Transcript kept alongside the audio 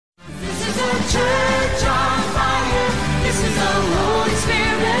is the Holy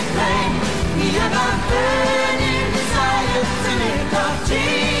Spirit flame. We have a burning desire to lift up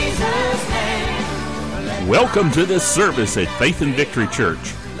Jesus' name. Welcome to this service at Faith and Victory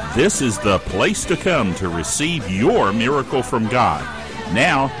Church. This is the place to come to receive your miracle from God.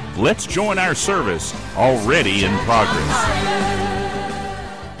 Now, let's join our service already in progress.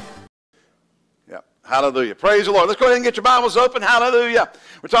 Hallelujah. Praise the Lord. Let's go ahead and get your Bibles open. Hallelujah.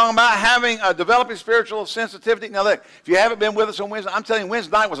 We're talking about having a developing spiritual sensitivity. Now, look, if you haven't been with us on Wednesday, I'm telling you,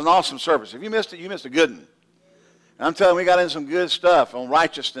 Wednesday night was an awesome service. If you missed it, you missed a good one. And I'm telling you, we got into some good stuff on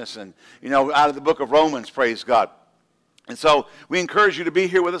righteousness and, out of the book of Romans, praise God. And so we encourage you to be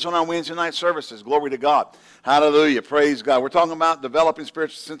here with us on our Wednesday night services. Glory to God. Hallelujah. Praise God. We're talking about developing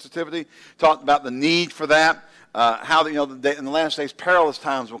spiritual sensitivity, talking about the need for that. How in the last days perilous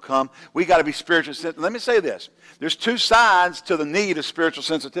times will come. We got to be spiritually sensitive. Let me say this: there's two sides to the need of spiritual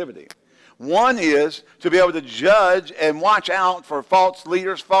sensitivity. One is to be able to judge and watch out for false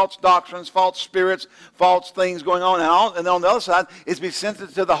leaders, false doctrines, false spirits, false things going on. And then on the other side is to be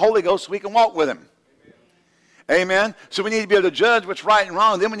sensitive to the Holy Ghost so we can walk with Him. Amen. So we need to be able to judge what's right and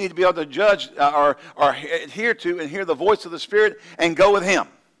wrong. Then we need to be able to judge or adhere to and hear the voice of the Spirit and go with Him.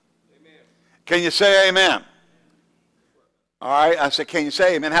 Amen. Can you say amen? All right, I said, can you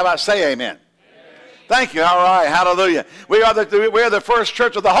say amen? How about say amen? Amen. Thank you. All right, hallelujah. We are the first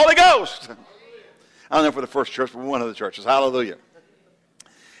church of the Holy Ghost. Hallelujah. I don't know if we're the first church, but we're one of the churches. Hallelujah.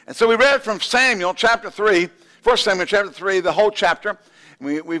 And so we read from Samuel chapter 3, 1 Samuel chapter 3, the whole chapter.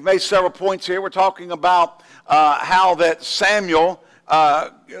 We've made several points here. We're talking about how that Samuel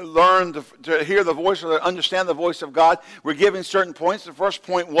learned to hear the voice or to understand the voice of God. We're giving certain points. The first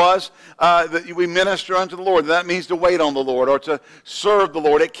point was that we minister unto the Lord. That means to wait on the Lord or to serve the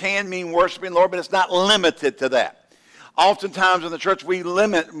Lord. It can mean worshiping the Lord, but it's not limited to that. Oftentimes in the church we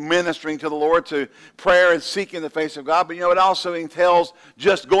limit ministering to the Lord to prayer and seeking the face of God, but it also entails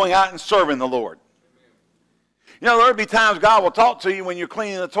just going out and serving the Lord. There'll be times God will talk to you when you're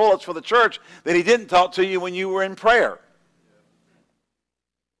cleaning the toilets for the church that He didn't talk to you when you were in prayer.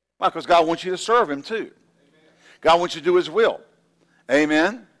 Why? Because God wants you to serve Him too. Amen. God wants you to do His will.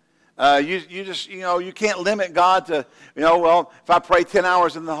 Amen. You can't limit God to, if I pray 10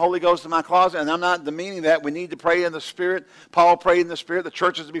 hours in the Holy Ghost in my closet, and I'm not demeaning that. We need to pray in the Spirit. Paul prayed in the Spirit. The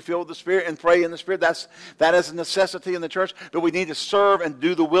church is to be filled with the Spirit and pray in the Spirit. That is a necessity in the church. But we need to serve and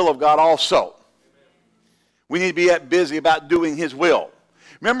do the will of God also. We need to be busy about doing His will.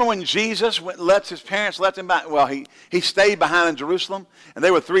 Remember when Jesus His parents left Him back? Well, he stayed behind in Jerusalem, and they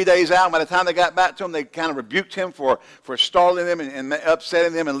were 3 days out. And by the time they got back to Him, they kind of rebuked Him for startling them and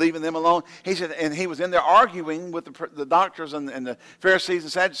upsetting them and leaving them alone. He said, and He was in there arguing with the doctors and the Pharisees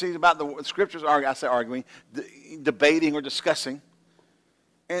and Sadducees about the Scriptures. I say arguing, debating or discussing.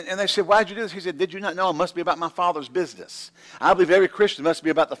 And they said, why did you do this? He said, did you not know it must be about my Father's business? I believe every Christian must be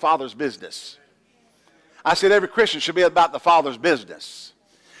about the Father's business. I said every Christian should be about the Father's business.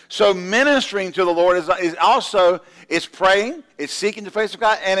 So ministering to the Lord is also praying, it's seeking the face of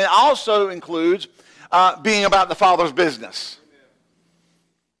God, and it also includes being about the Father's business.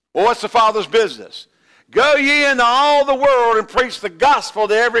 Well, what's the Father's business? Go ye into all the world and preach the gospel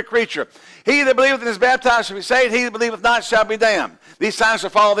to every creature. He that believeth and is baptized shall be saved. He that believeth not shall be damned. These signs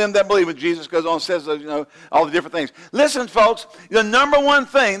shall follow them that believe. And Jesus goes on and says, all the different things. Listen, folks, the number one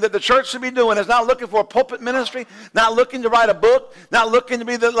thing that the church should be doing is not looking for a pulpit ministry, not looking to write a book, not looking to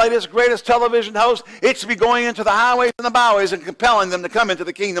be the latest, greatest television host. It should be going into the highways and the byways and compelling them to come into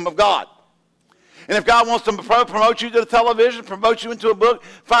the kingdom of God. And if God wants to promote you to the television, promote you into a book,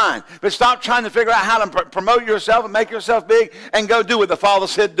 fine. But stop trying to figure out how to promote yourself and make yourself big and go do what the Father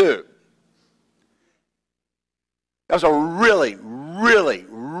said do. That was a really, really,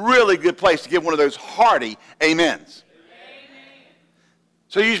 really good place to give one of those hearty amens. Amen.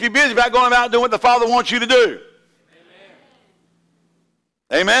 So you should be busy about going about doing what the Father wants you to do.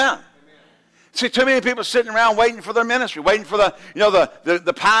 Amen. Amen. See, too many people sitting around waiting for their ministry, waiting for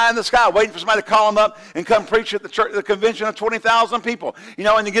the pie in the sky, waiting for somebody to call them up and come preach at the convention of 20,000 people,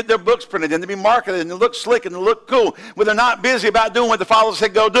 and to get their books printed and to be marketed and to look slick and to look cool, but they're not busy about doing what the Father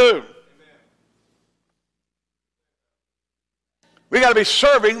said go do. Amen. We got to be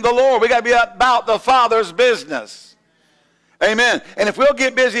serving the Lord. We got to be about the Father's business. Amen. And if we'll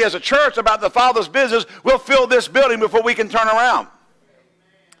get busy as a church about the Father's business, we'll fill this building before we can turn around.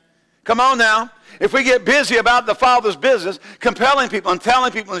 Come on now. If we get busy about the Father's business, compelling people and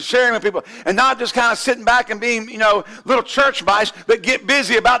telling people and sharing with people, and not just kind of sitting back and being, little church mice, but get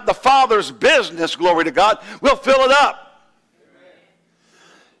busy about the Father's business, glory to God, we'll fill it up.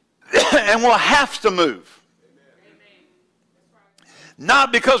 And we'll have to move.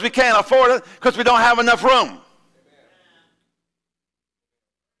 Not because we can't afford it, because we don't have enough room.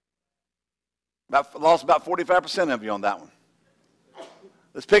 Lost about 45% of you on that one.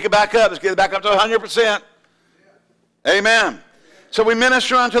 Let's pick it back up. Let's get it back up to 100%. Amen. So we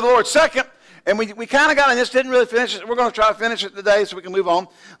minister unto the Lord. Second, and we kind of got, and this didn't really finish it. We're going to try to finish it today so we can move on.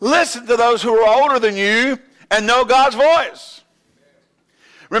 Listen to those who are older than you and know God's voice.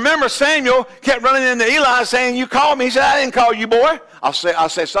 Remember, Samuel kept running into Eli saying, you called me. He said, I didn't call you, boy. I'll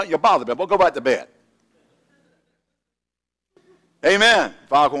say something, you'll bother me. We'll go back to bed. Amen.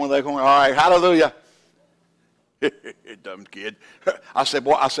 Foghorn Leghorn. All right, hallelujah. Dumb kid. I said,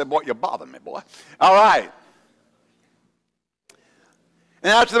 boy, you bother me, boy. All right.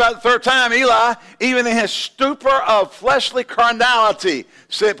 And after about the third time, Eli, even in his stupor of fleshly carnality,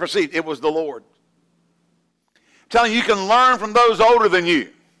 said, proceed, it was the Lord. I'm telling you, you can learn from those older than you.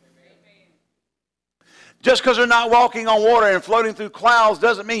 Just because they're not walking on water and floating through clouds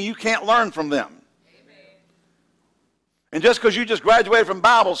doesn't mean you can't learn from them. And just because you just graduated from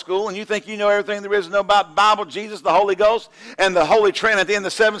Bible school and you think you know everything there is to know about Bible, Jesus, the Holy Ghost, and the Holy Trinity and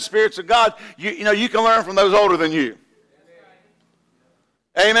the seven spirits of God, you know, you can learn from those older than you.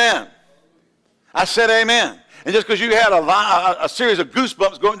 Amen. I said amen. And just because you had a series of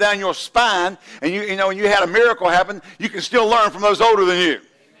goosebumps going down your spine and you know, and you had a miracle happen, you can still learn from those older than you.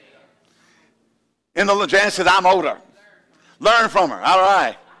 And the Janice said, I'm older. Learn from her. All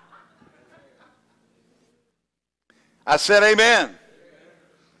right. I said amen.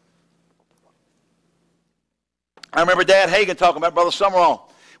 I remember Dad Hagin talking about Brother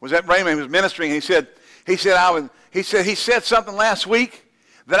Summerall. Was at Raymond, he was ministering. He said he said something last week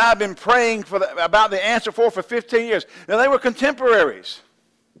that I've been praying for about the answer for 15 years. Now they were contemporaries.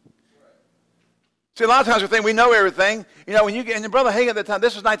 See, a lot of times we think we know everything. You know, when you get, and Brother Hagin at the time,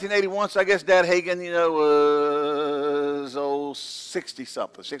 this was 1981, so I guess Dad Hagin, you know, was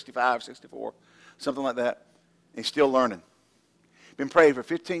 60-something, 65, 64, something like that. He's still learning. Been praying for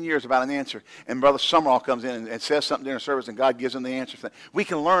 15 years about an answer, and Brother Summerall comes in and says something during service, and God gives him the answer. We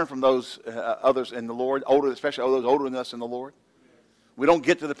can learn from those others in the Lord, older, especially those older than us in the Lord. We don't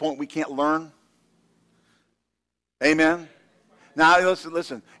get to the point we can't learn. Amen. Now,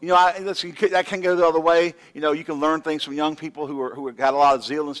 listen. You know, that can go the other way. You know, you can learn things from young people who got a lot of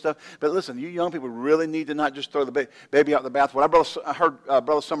zeal and stuff. But listen, you young people really need to not just throw the baby out the bathwater. I heard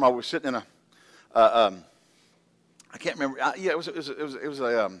Brother Summerall. We were sitting in I can't remember. Yeah, it was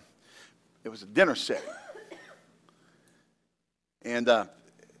a dinner setting, and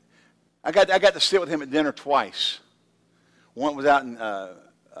I got to sit with him at dinner twice. One was out in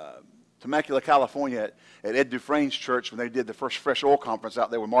Temecula, California, at Ed Dufresne's church when they did the first Fresh Oil Conference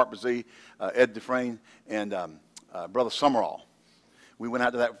out there with Mark Brzee, Ed Dufresne, and Brother Summerall. We went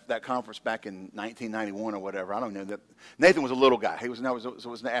out to that conference back in 1991 or whatever. I don't know. Nathan was a little guy. He was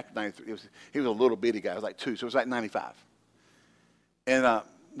after 93. He was a little bitty guy. He was like 2, so it was like 95. And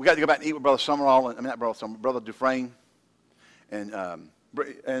we got to go back and eat with Brother Summerall. I mean, not Brother Summerall, Brother Dufresne, and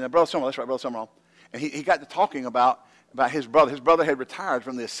Brother Summerall. That's right, Brother Summerall. And he got to talking about his brother. His brother had retired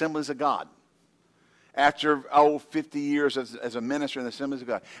from the Assemblies of God after 50 years as a minister in the Assemblies of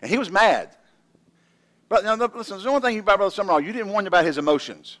God, and he was mad. But now, listen, there's one thing about Brother Summerall. You didn't wonder about his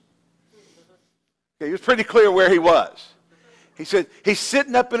emotions. Okay, he was pretty clear where he was. He said he's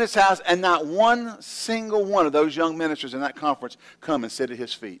sitting up in his house, and not one single one of those young ministers in that conference come and sit at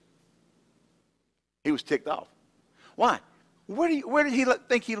his feet. He was ticked off. Why? Where did he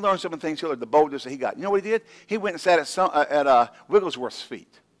think he learned some of the things he learned, the boldness that he got? You know what he did? He went and sat at Wigglesworth's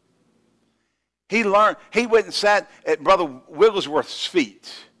feet. He went and sat at Brother Wigglesworth's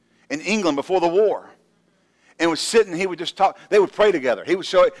feet in England before the war. And was sitting, he would just talk. They would pray together. He would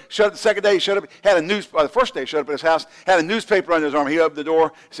show up the second day. He showed up, the first day he showed up at his house, had a newspaper under his arm. He opened the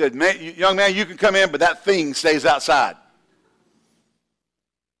door, said, young man, you can come in, but that thing stays outside.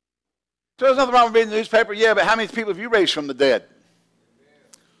 So there's nothing wrong with reading the newspaper. Yeah, but how many people have you raised from the dead?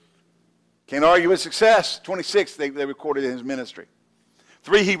 Can't argue with success. 26 they recorded in his ministry.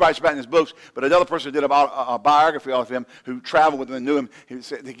 3 he writes about in his books, but another person did a biography of him who traveled with him and knew him.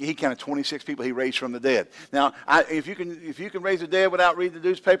 He counted 26 people he raised from the dead. Now, if you can raise the dead without reading the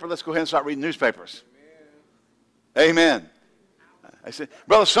newspaper, let's go ahead and start reading newspapers. Amen. I said,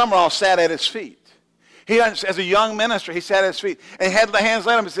 Brother Summerall sat at his feet. As a young minister, he sat at his feet and he had the hands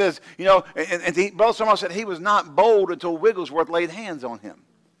laid on him. He says, you know, Brother Summerall said he was not bold until Wigglesworth laid hands on him.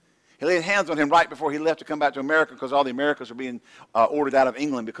 He laid hands on him right before he left to come back to America because all the Americans were being ordered out of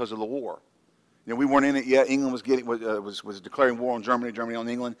England because of the war. You know, we weren't in it yet. England was declaring war on Germany, Germany on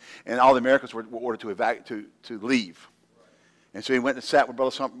England, and all the Americans were ordered to leave. And so he went and sat with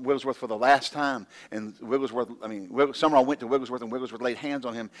Brother Wigglesworth for the last time. And Summerall went to Wigglesworth, and Wigglesworth laid hands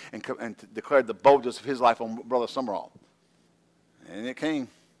on him and declared the boldness of his life on Brother Summerall. And it came.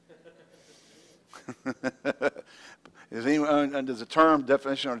 Does the term,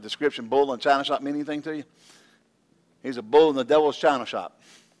 definition, or description bull in a china shop mean anything to you? He's a bull in the devil's china shop.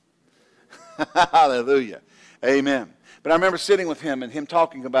 Hallelujah. Amen. But I remember sitting with him and him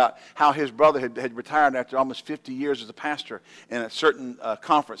talking about how his brother had retired after almost 50 years as a pastor in a certain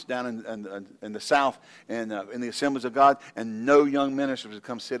conference down in the South and in the Assemblies of God, and no young ministers would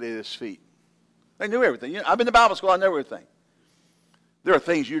come sit at his feet. They knew everything. I've been to Bible school. I know everything. There are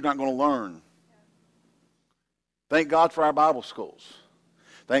things you're not going to learn. Thank God for our Bible schools.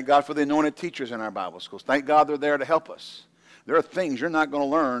 Thank God for the anointed teachers in our Bible schools. Thank God they're there to help us. There are things you're not going to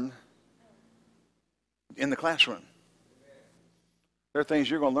learn in the classroom. There are things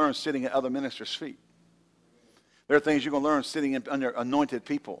you're going to learn sitting at other ministers' feet. There are things you're going to learn sitting under anointed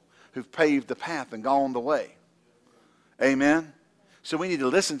people who've paved the path and gone the way. Amen? So we need to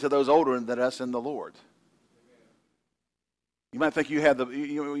listen to those older than us in the Lord. You might think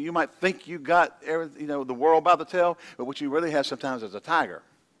you might think you got the world by the tail, but what you really have sometimes is a tiger.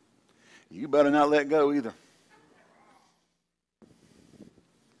 You better not let go either.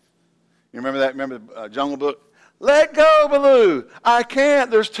 You remember that? Remember the Jungle Book? Let go, Baloo. I can't.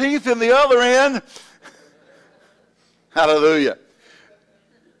 There's teeth in the other end. Hallelujah.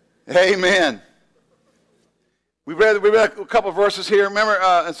 Amen. We read a couple of verses here. Remember,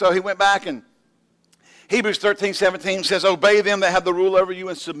 and so he went back, and Hebrews 13:17 says, "Obey them that have the rule over you,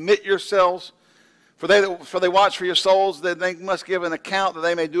 and submit yourselves. For they watch for your souls, that they must give an account, that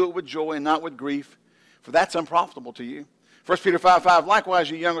they may do it with joy and not with grief. For that's unprofitable to you." 1 Peter 5:5, "Likewise,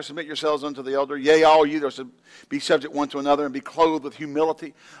 you younger, submit yourselves unto the elder. Yea, all you are to be subject one to another, and be clothed with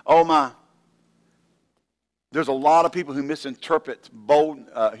humility." Oh my. There's a lot of people who misinterpret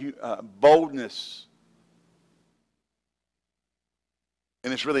boldness.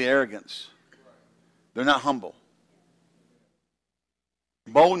 And it's really arrogance. They're not humble.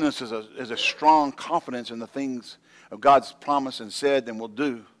 Boldness is a strong confidence in the things of God's promise and said and will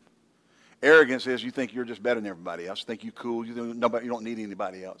do. Arrogance is you think you're just better than everybody else. You think you're cool. You don't need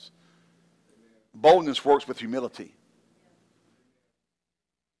anybody else. Boldness works with humility.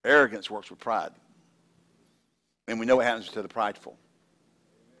 Arrogance works with pride. And we know what happens to the prideful.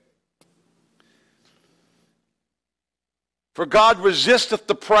 "For God resisteth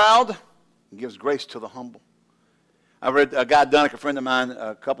the proud and gives grace to the humble." I read a guy, Dunnick, a friend of mine,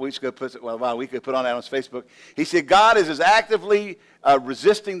 a couple weeks ago, about a week ago, put on that on his Facebook. He said, God is as actively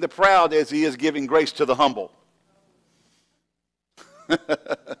resisting the proud as he is giving grace to the humble.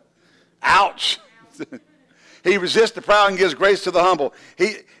 Ouch. He resists the proud and gives grace to the humble.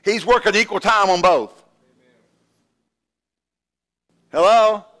 He's working equal time on both.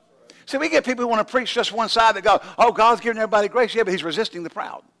 Hello? See, we get people who want to preach just one side that go, oh, God's giving everybody grace. Yeah, but he's resisting the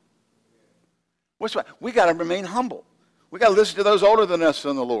proud. We got to remain humble. We got to listen to those older than us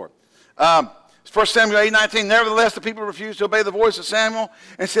in the Lord. 1 Samuel 8:19, "Nevertheless, the people refused to obey the voice of Samuel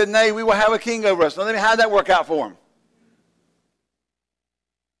and said, Nay, we will have a king over us." Now, how did that work out for him?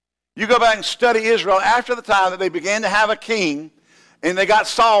 You go back and study Israel after the time that they began to have a king, and they got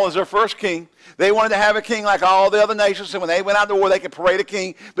Saul as their first king. They wanted to have a king like all the other nations, so when they went out to war, they could parade a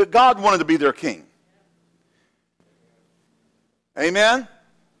king, but God wanted to be their king. Amen?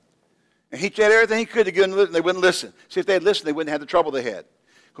 And he did everything he could to get them to listen. They wouldn't listen. See, if they had listened, they wouldn't have the trouble they had.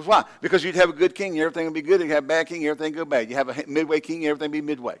 Because why? Because you'd have a good king, everything would be good. You'd have a bad king, everything would go bad. You have a midway king, everything would be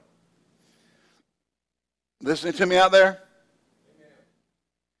midway. Listening to me out there? Amen.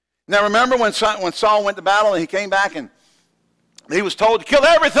 Now remember when Saul went to battle and he came back and he was told to kill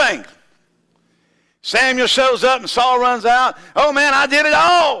everything. Samuel shows up and Saul runs out. Oh man, I did it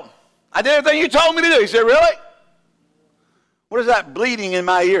all. I did everything you told me to do. He said, really? What is that bleeding in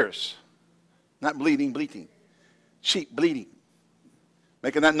my ears? Not bleeding, bleating. Sheep bleeding.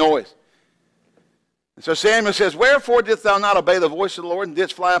 Making that noise. And so Samuel says, "Wherefore didst thou not obey the voice of the Lord, and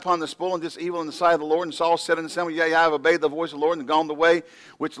didst fly upon this bull, and didst evil in the sight of the Lord?" And Saul said in the assembly, "Yea, I have obeyed the voice of the Lord, and gone the way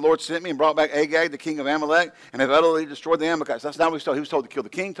which the Lord sent me, and brought back Agag, the king of Amalek, and have utterly destroyed the Amalekites." That's not what he was told. He was told to kill the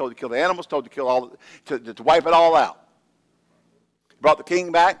king, told to kill the animals, told to kill all, to wipe it all out. Brought the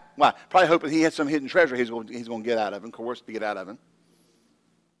king back. Why? Probably hoping he had some hidden treasure he's going to get out of him, coerced to get out of him.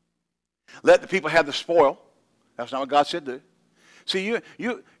 Let the people have the spoil. That's not what God said do. See,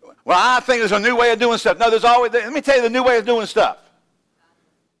 well, I think there's a new way of doing stuff. No, let me tell you the new way of doing stuff.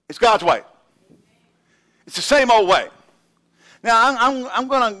 It's God's way. It's the same old way. Now, I'm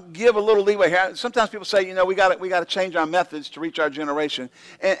going to give a little leeway here. Sometimes people say, we got to change our methods to reach our generation.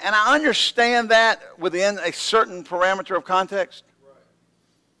 And I understand that within a certain parameter of context.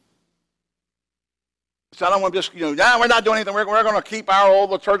 So I don't want to just, we're not doing anything. We're going to keep our old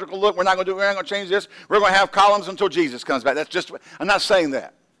liturgical look. We're not going to change this. We're going to have columns until Jesus comes back. I'm not saying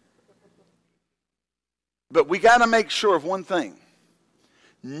that. But we got to make sure of one thing.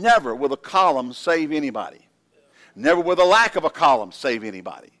 Never will the column save anybody. Never will the lack of a column save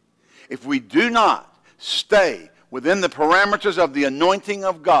anybody. If we do not stay within the parameters of the anointing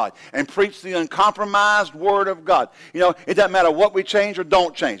of God and preach the uncompromised word of God. You know, it doesn't matter what we change or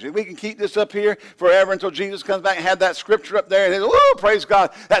don't change. If we can keep this up here forever until Jesus comes back and have that scripture up there, and oh, praise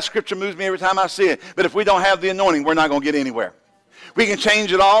God, that scripture moves me every time I see it. But if we don't have the anointing, we're not going to get anywhere. We can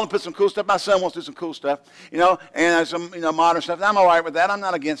change it all and put some cool stuff. My son wants to do some cool stuff, you know, and some, you know, modern stuff. I'm all right with that. I'm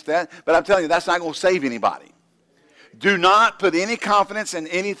not against that. But I'm telling you, that's not going to save anybody. Do not put any confidence in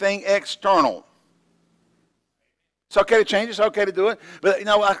anything external. It's okay to change. It's okay to do it. But, you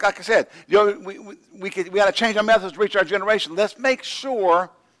know, like I said, you know, we got to change our methods to reach our generation. Let's make sure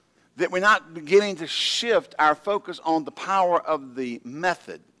that we're not beginning to shift our focus on the power of the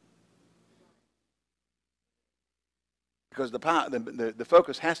method. Because the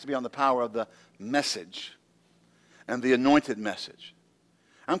focus has to be on the power of the message and the anointed message.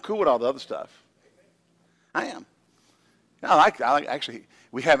 I'm cool with all the other stuff. I am. I like actually,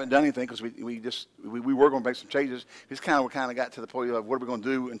 we haven't done anything because we were going to make some changes. We kind of got to the point of what are we going to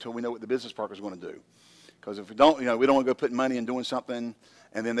do until we know what the business partner is going to do. Because if we don't, you know, we don't want to go putting money in doing something,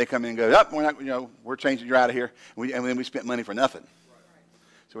 and then they come in and go, we're not, you know, we're changing, you're out of here, and then we spent money for nothing.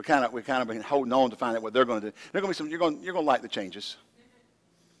 So we kind of been holding on to find out what they're going to do. There's going to be some. You're going to like the changes,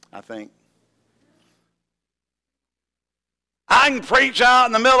 I think. I can preach out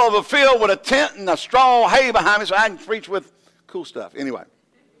in the middle of a field with a tent and a straw hay behind me, so I can preach with cool stuff. Anyway,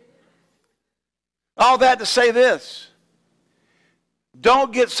 all that to say this: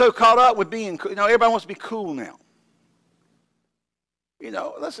 don't get so caught up with being. You know, everybody wants to be cool now. You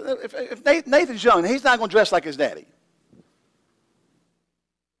know, listen. If Nathan's young, he's not going to dress like his daddy.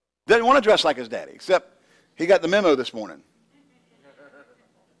 Doesn't want to dress like his daddy, except he got the memo this morning.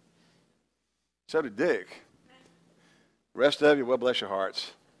 So did Dick. The rest of you, well, bless your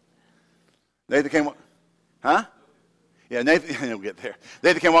hearts. Nathan came, huh? Yeah, Nathan, he'll get there.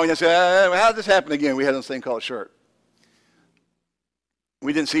 Nathan came walking and said, how did this happen again? We had on the same colored shirt.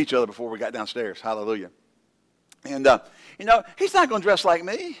 We didn't see each other before we got downstairs. Hallelujah. And, you know, he's not going to dress like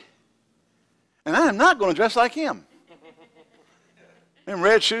me. And I am not going to dress like him. Them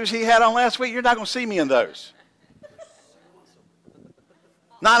red shoes he had on last week, you're not going to see me in those.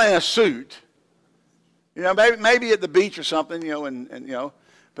 Not in a suit. You know, maybe at the beach or something, you know, and you know,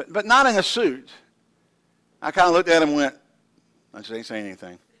 but not in a suit. I kind of looked at him and went, I just ain't saying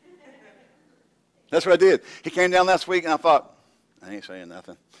anything. That's what I did. He came down last week and I thought, I ain't saying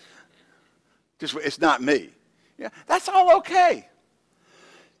nothing. Just, it's not me. Yeah, that's all okay.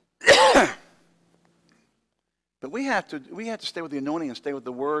 But we have to stay with the anointing and stay with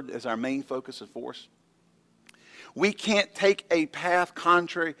the word as our main focus and force. We can't take a path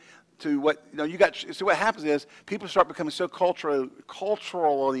contrary to what, you know, you got. So what happens is people start becoming so culturally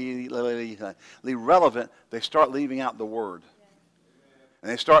relevant, they start leaving out the word.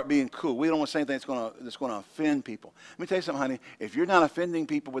 And they start being cool. We don't want to say anything that's going to offend people. Let me tell you something, honey. If you're not offending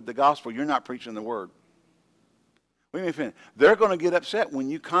people with the gospel, you're not preaching the word. What do you mean offend? They're going to get upset when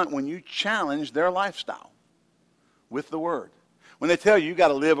you challenge their lifestyle with the word. When they tell you you got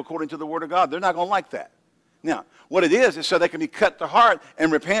to live according to the word of God, they're not going to like that. Now, what it is so they can be cut to heart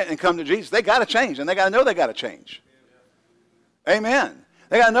and repent and come to Jesus. They got to change, and they got to know they got to change. Amen.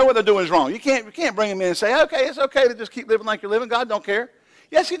 They got to know what they're doing is wrong. You can't bring them in and say, okay, it's okay to just keep living like you're living. God don't care.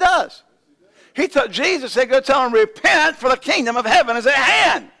 Yes, he does. He told Jesus, said, go tell them, repent, for the kingdom of heaven is at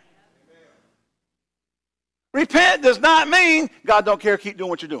hand. Repent does not mean God don't care, keep doing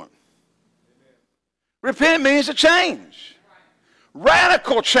what you're doing. Repent means a change.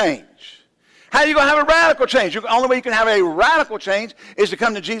 Radical change. How are you going to have a radical change? The only way you can have a radical change is to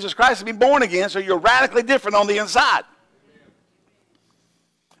come to Jesus Christ and be born again, so you're radically different on the inside.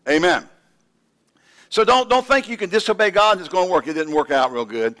 Amen. So don't think you can disobey God and it's going to work. It didn't work out real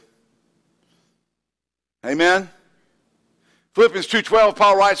good. Amen. Philippians 2:12,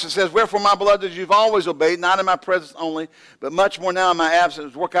 Paul writes and says, wherefore, my beloved, as you've always obeyed, not in my presence only, but much more now in my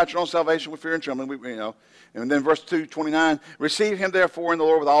absence, work out your own salvation with fear and trembling. You know. And then verse 2:29, receive him therefore in the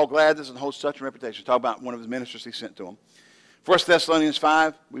Lord with all gladness and hold such a reputation. Talk about one of his ministers he sent to him. 1 Thessalonians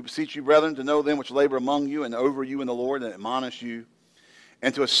 5, we beseech you, brethren, to know them which labor among you and over you in the Lord and admonish you,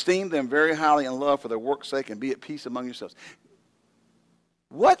 and to esteem them very highly in love for their work's sake, and be at peace among yourselves.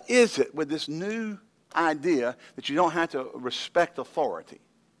 What is it with this new idea that you don't have to respect authority?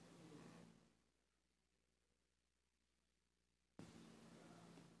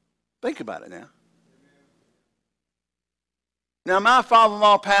 Think about it now. Now, my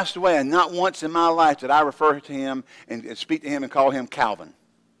father-in-law passed away, and not once in my life did I refer to him and speak to him and call him Calvin.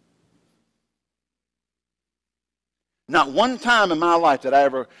 Not one time in my life did I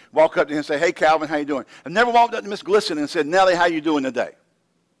ever walk up to him and say, hey, Calvin, how you doing? I've never walked up to Miss Glisson and said, Nellie, how you doing today?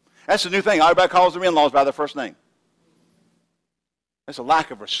 That's the new thing. Everybody calls their in-laws by their first name. That's a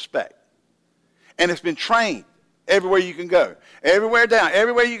lack of respect. And it's been trained everywhere you can go. Everywhere down,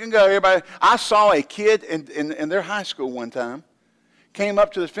 everywhere you can go. Everybody. I saw a kid in their high school one time, came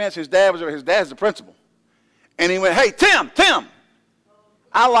up to the fence. His dad was there. His dad's the principal. And he went, hey, Tim.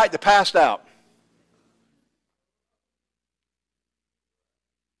 I like to pass out.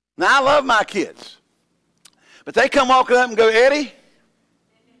 Now, I love my kids. But they come walking up and go, Eddie,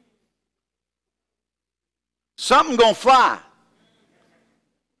 something's going to fly.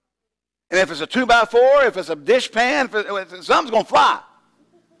 And if it's a 2x4, if it's a dish pan, something's going to fly.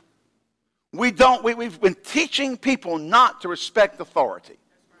 We've been teaching people not to respect authority.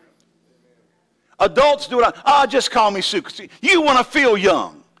 Adults do it. Oh, just call me Sue. You want to feel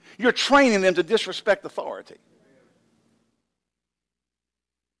young. You're training them to disrespect authority.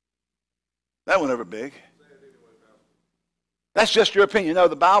 That went over big. That's just your opinion. No,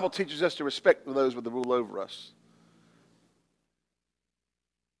 the Bible teaches us to respect those with the rule over us.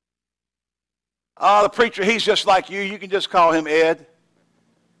 Oh, the preacher, he's just like you. You can just call him Ed.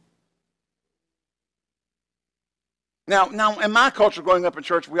 Now, in my culture growing up in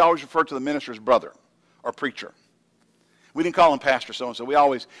church, we always refer to the minister as brother or preacher. We didn't call him pastor so-and-so. We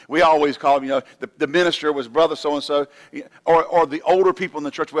always called him, the minister was brother so-and-so. Or the older people in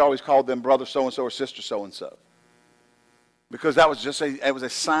the church, we always called them brother so-and-so or sister so-and-so. Because that was just it was a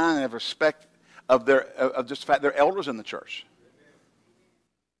sign of respect of just the fact they're elders in the church.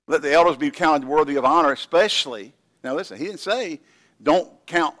 Let the elders be counted worthy of honor, especially, now listen, he didn't say don't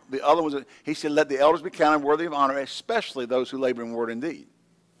count the other ones. He said let the elders be counted worthy of honor, especially those who labor in word and deed.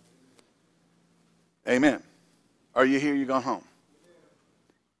 Amen. Are you here? You gone home?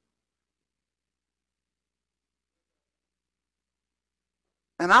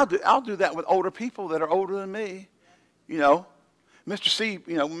 And I'll do that with older people that are older than me. Mr. C,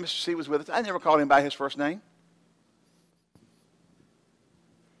 Mr. C was with us. I never called him by his first name.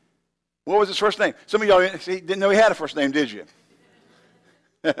 What was his first name? Some of y'all didn't know he had a first name, did you?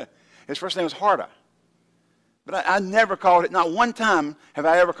 His first name was Harda. But I never called it. Not one time have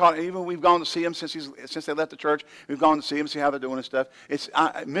I ever called it. Even we've gone to see him since they left the church. We've gone to see him, see how they're doing and stuff. It's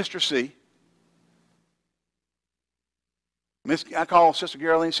Mr. C. I call Sister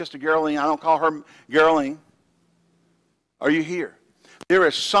Geraldine. I don't call her Geraldine. Are you here? There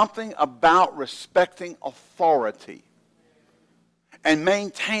is something about respecting authority and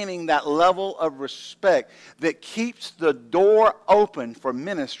maintaining that level of respect that keeps the door open for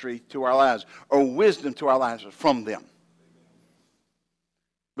ministry to our lives or wisdom to our lives from them.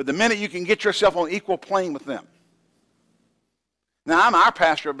 But the minute you can get yourself on equal plane with them. Now, our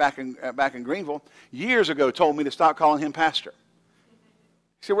pastor back in Greenville years ago told me to stop calling him pastor.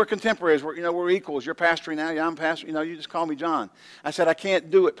 He said, we're contemporaries. We're equals. You're pastoring now. Yeah, I'm pastor. You just call me John. I said, I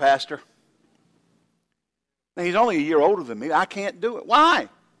can't do it, Pastor. Now, he's only a year older than me. I can't do it. Why?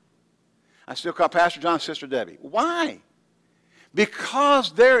 I still call Pastor John Sister Debbie. Why?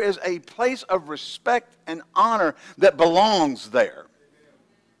 Because there is a place of respect and honor that belongs there.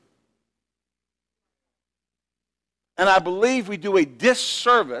 And I believe we do a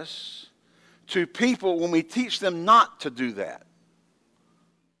disservice to people when we teach them not to do that.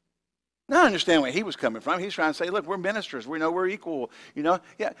 Now I understand where he was coming from. He's trying to say, look, we're ministers. We know we're equal.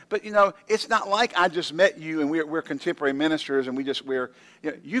 Yeah, but it's not like I just met you and we're contemporary ministers and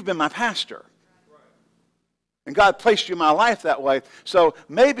you've been my pastor. And God placed you in my life that way. So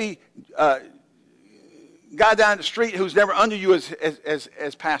maybe a guy down the street who's never under you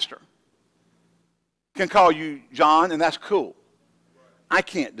as pastor can call you John, and that's cool. I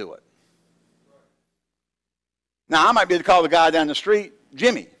can't do it. Now I might be able to call the guy down the street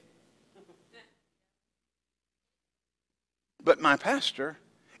Jimmy. But my pastor,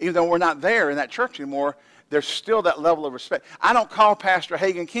 even though we're not there in that church anymore, there's still that level of respect. I don't call Pastor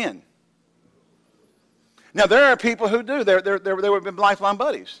Hagan Ken. Now, there are people who do. They would have been lifelong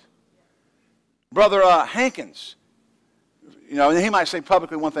buddies. Brother Hankins, and he might say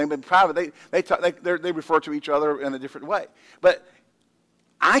publicly one thing, but in private, they refer to each other in a different way. But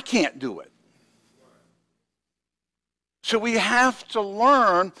I can't do it. So we have to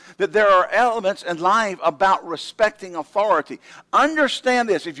learn that there are elements in life about respecting authority. Understand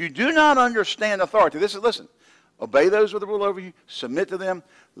this. If you do not understand authority, listen, obey those with the rule over you, submit to them,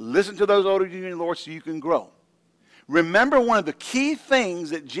 listen to those older than you in the Lord so you can grow. Remember one of the key things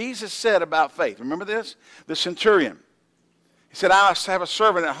that Jesus said about faith. Remember this? The centurion. He said, I have a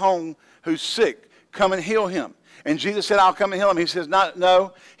servant at home who's sick. come and heal him. And Jesus said, I'll come and heal him. He says,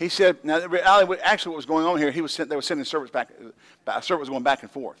 no. He said, now, actually what was going on here, they were sending servants back. A servant was going back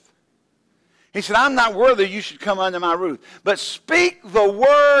and forth. He said, I'm not worthy you should come under my roof. But speak the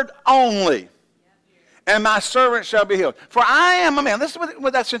word only, and my servant shall be healed. For I am a man. Listen to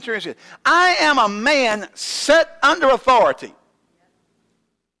what that centurion said. I am a man set under authority.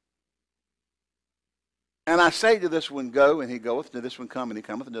 And I say to this one, go, and he goeth. To this one, come, and he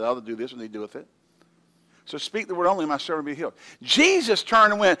cometh. And to the other, do this, and he doeth it. So speak the word only, and my servant be healed. Jesus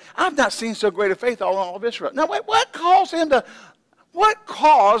turned and went, I've not seen so great a faith all of Israel. Now, wait, what caused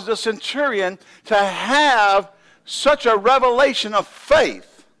the centurion to have such a revelation of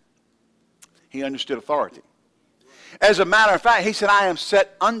faith? He understood authority. As a matter of fact, he said, I am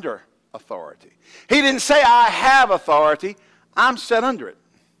set under authority. He didn't say, I have authority. I'm set under it.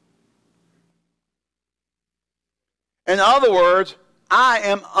 In other words, I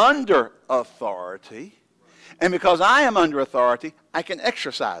am under authority. And because I am under authority, I can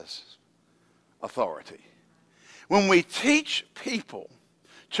exercise authority. When we teach people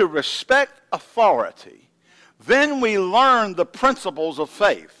to respect authority, then we learn the principles of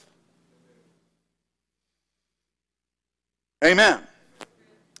faith. Amen.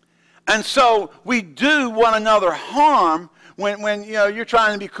 And so we do one another harm when you're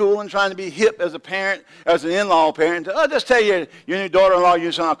trying to be cool and trying to be hip as a parent, as an in-law parent. Oh, just tell your new daughter-in-law,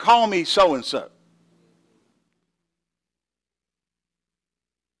 your son, call me so-and-so.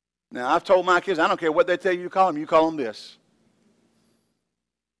 Now, I've told my kids, I don't care what they tell you to you call them this.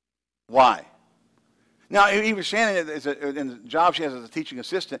 Why? Now, even Shannon, in the job she has as a teaching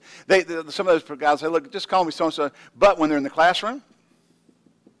assistant, some of those guys say, look, just call me so-and-so. But when they're in the classroom,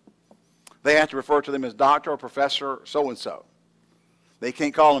 they have to refer to them as doctor or professor so-and-so. They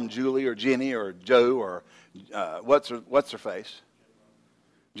can't call them Julie or Jenny or Joe or what's her face?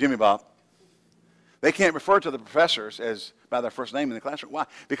 Jimmy Bob. They can't refer to the professors by their first name in the classroom. Why?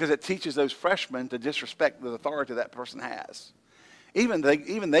 Because it teaches those freshmen to disrespect the authority that person has. Even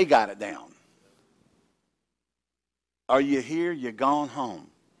they got it down. Are you here? You gone home.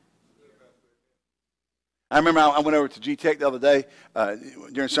 I remember I went over to G-Tech the other day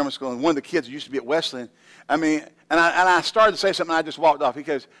during summer school, and one of the kids who used to be at Wesleyan, and I started to say something, and I just walked off. He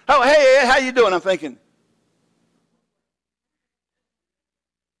goes, oh, hey, Ed, how you doing? I'm thinking,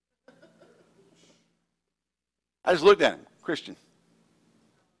 I just looked at him, Christian.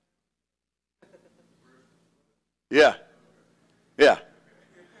 Yeah. Yeah.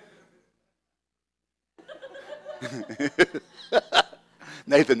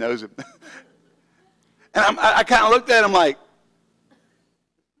 Nathan knows him. And I kind of looked at him like,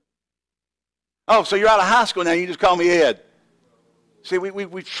 oh, so you're out of high school now, you just call me Ed. See,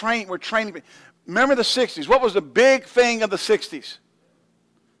 we're training. Remember the 60s. What was the big thing of the 60s?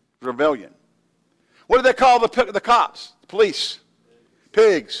 Rebellion. What did they call the cops? The police.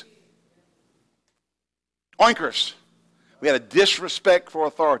 Pigs. Oinkers. We had a disrespect for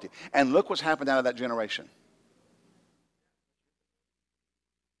authority. And look what's happened out of that generation.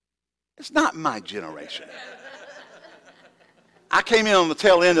 It's not my generation. I came in on the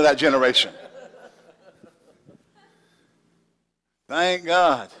tail end of that generation. Thank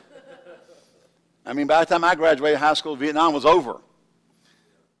God. I mean, by the time I graduated high school, Vietnam was over.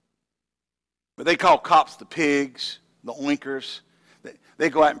 But they call cops the pigs, the oinkers.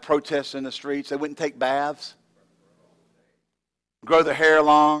 They go out and protest in the streets. They wouldn't take baths, grow their hair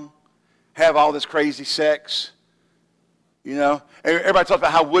long, have all this crazy sex. You know, everybody talks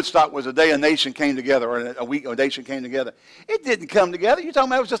about how Woodstock was a day a nation came together, or a week a nation came together. It didn't come together. You're talking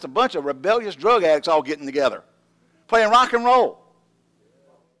about it was just a bunch of rebellious drug addicts all getting together, playing rock and roll.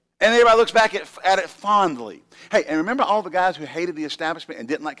 And everybody looks back at it fondly. Hey, and remember all the guys who hated the establishment and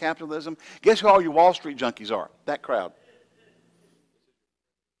didn't like capitalism? Guess who all your Wall Street junkies are? That crowd.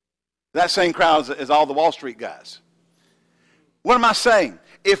 That same crowd is all the Wall Street guys. What am I saying?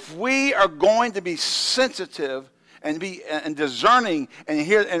 If we are going to be sensitive and be discerning and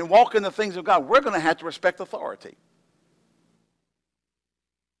hear and walk in the things of God, we're going to have to respect authority.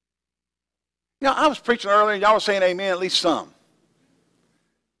 You know, I was preaching earlier, y'all were saying amen, at least some.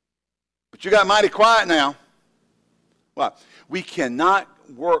 But you got mighty quiet now. Well, we cannot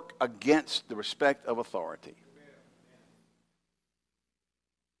work against the respect of authority.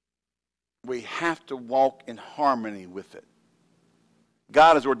 We have to walk in harmony with it.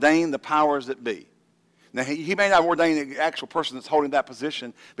 God has ordained the powers that be. Now, he may not ordain the actual person that's holding that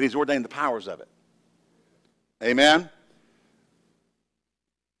position, but he's ordained the powers of it. Amen?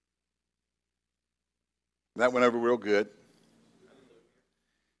 That went over real good.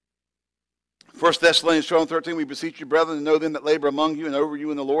 1 Thessalonians 12:13, we beseech you, brethren, to know them that labor among you and over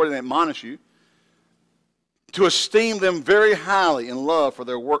you in the Lord and admonish you. To esteem them very highly in love for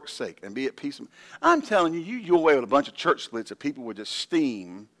their work's sake and be at peace. I'm telling you, you're away with a bunch of church splits that people would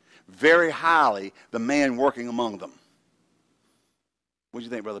esteem very highly the man working among them. What do you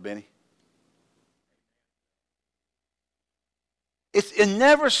think, Brother Benny? It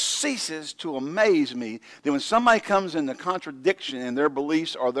never ceases to amaze me that when somebody comes into contradiction in their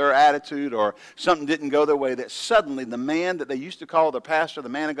beliefs or their attitude or something didn't go their way, that suddenly the man that they used to call the pastor, the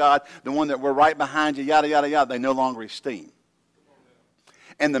man of God, the one that we're right behind you, yada, yada, yada, they no longer esteem.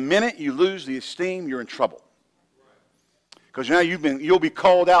 And the minute you lose the esteem, you're in trouble. Because now you'll be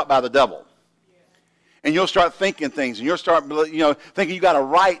called out by the devil. And you'll start thinking things, and you'll start, thinking you got a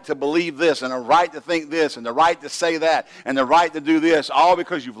right to believe this, and a right to think this, and the right to say that, and the right to do this, all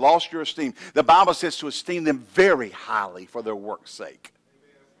because you've lost your esteem. The Bible says to esteem them very highly for their work's sake.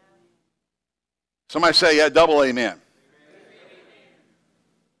 Amen. Somebody say, yeah, double amen. Amen.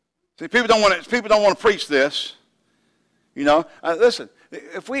 See, people don't want to preach this. Listen.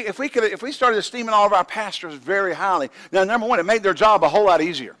 If we started esteeming all of our pastors very highly, now number one, it made their job a whole lot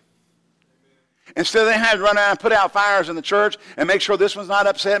easier. Instead, they had to run around and put out fires in the church and make sure this one's not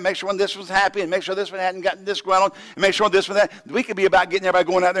upset, make sure this one's happy, and make sure this one hadn't gotten disgruntled, and make sure this one that. We could be about getting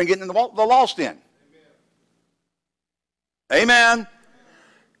everybody going out there and getting the lost in. Amen.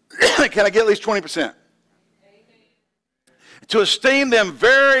 Amen. Can I get at least 20%? Amen. To esteem them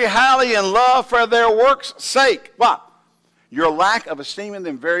very highly in love for their work's sake. Why? Your lack of esteeming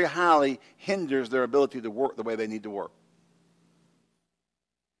them very highly hinders their ability to work the way they need to work.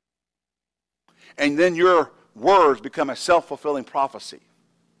 And then your words become a self-fulfilling prophecy.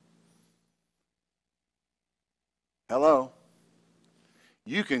 Hello?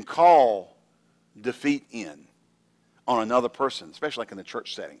 You can call defeat in on another person, especially like in the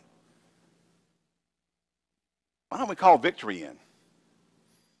church setting. Why don't we call victory in?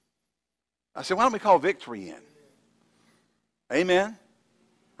 I said, why don't we call victory in? Amen?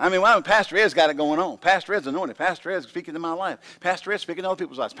 I mean, Pastor Ed's got it going on. Pastor Ed's anointed. Pastor Ed's speaking in my life. Pastor Ed's speaking in other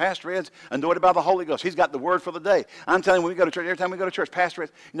people's lives. Pastor Ed's anointed by the Holy Ghost. He's got the word for the day. I'm telling you, when we go to church, every time we go to church, Pastor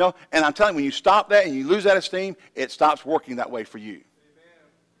Ed's, and I'm telling you, when you stop that and you lose that esteem, it stops working that way for you. Amen.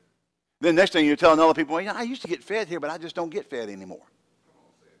 Then next thing you're telling other people, I used to get fed here, but I just don't get fed anymore.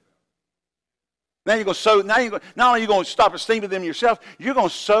 Now you're going to sow, not only are you going to stop esteeming them yourself, you're going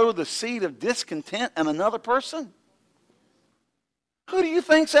to sow the seed of discontent in another person. Who do you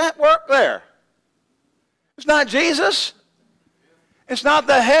think's at work there? It's not Jesus. It's not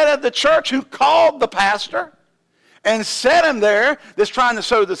the head of the church who called the pastor and set him there that's trying to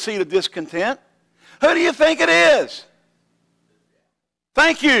sow the seed of discontent. Who do you think it is?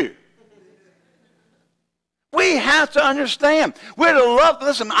 Thank you. We have to understand. We're to love,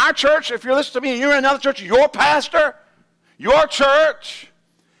 listen, our church, if you're listening to me and you're in another church, your pastor, your church,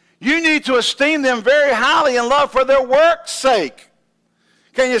 you need to esteem them very highly in love for their work's sake.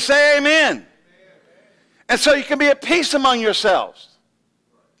 Can you say amen? Amen? And so you can be at peace among yourselves.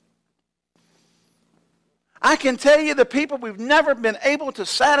 I can tell you the people we've never been able to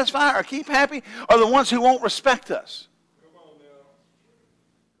satisfy or keep happy are the ones who won't respect us.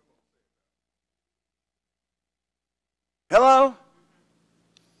 Hello?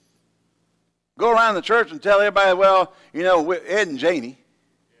 Go around the church and tell everybody, well, Ed and Janie,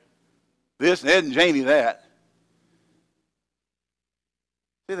 this, and Ed and Janie, that.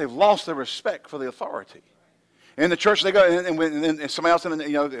 See, they've lost their respect for the authority. In the church, they go, and somebody else,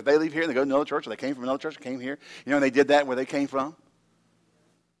 if they leave here and they go to another church, or they came from another church, came here, and they did that where they came from,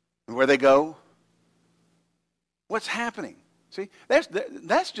 and where they go. What's happening? See,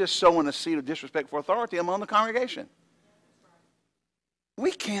 that's just sowing a seed of disrespect for authority among the congregation.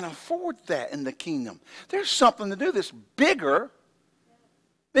 We can't afford that in the kingdom. There's something to do that's bigger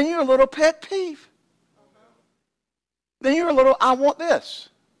than your little pet peeve. Then you're a little, I want this.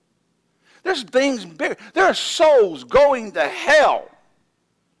 There's things bigger. There are souls going to hell.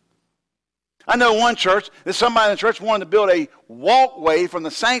 I know one church, that somebody in the church wanted to build a walkway from the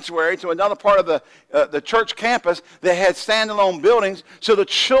sanctuary to another part of the church campus that had standalone buildings so the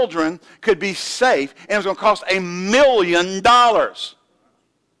children could be safe, and it was going to cost $1 million.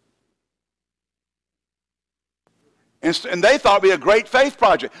 And they thought it would be a great faith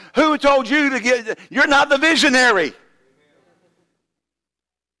project. Who told you to get, you're not the visionary.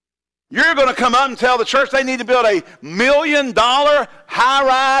 You're going to come up and tell the church they need to build $1 million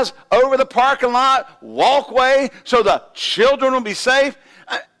high-rise over the parking lot walkway so the children will be safe.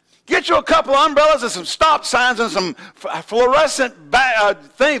 Get you a couple of umbrellas and some stop signs and some fluorescent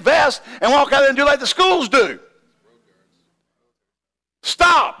vests and walk out there and do like the schools do.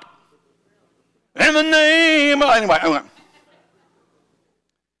 Stop. In the name of... Anyway.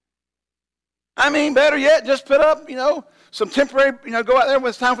 I mean, better yet, just put up, some temporary, go out there when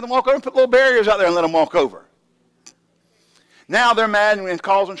it's time for them to walk over and put little barriers out there and let them walk over. Now they're mad and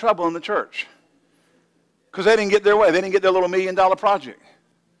causing trouble in the church because they didn't get their way. They didn't get their little $1 million project.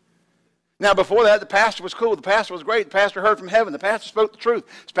 Now, before that, the pastor was cool. The pastor was great. The pastor heard from heaven. The pastor spoke the truth.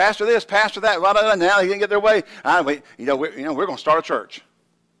 It's pastor this, pastor that. Blah, blah, blah. Now he didn't get their way. We're going to start a church.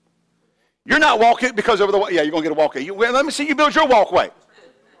 You're not walking because over the way. Yeah, you're going to get a walkway. Let me see you build your walkway.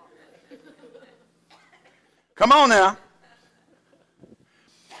 Come on now.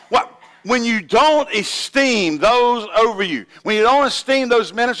 What? When you don't esteem those over you, when you don't esteem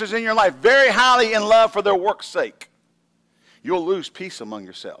those ministers in your life very highly in love for their work's sake, you'll lose peace among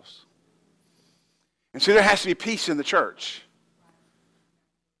yourselves. And so there has to be peace in the church.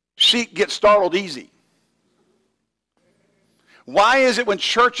 Sheep get startled easy. Why is it when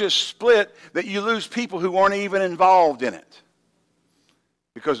churches split that you lose people who weren't even involved in it?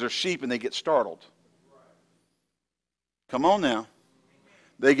 Because they're sheep and they get startled. Come on now.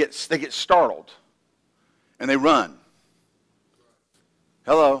 They get startled and they run.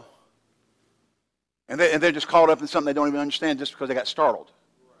 Hello. And they're just caught up in something they don't even understand just because they got startled.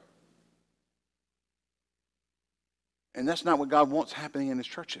 And that's not what God wants happening in his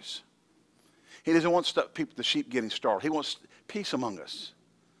churches. He doesn't want the sheep getting startled. He wants peace among us.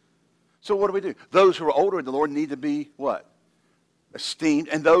 So what do? Those who are older in the Lord need to be what? Esteemed.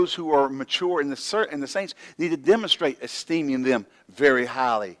 And those who are mature in the saints need to demonstrate esteeming them very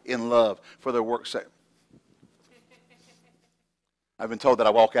highly in love for their work's sake. I've been told that I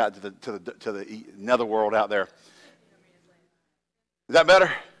walk out to the netherworld out there. Is that better?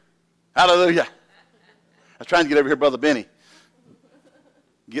 Hallelujah. I was trying to get over here, Brother Benny.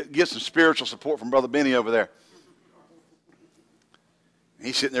 Get some spiritual support from Brother Benny over there.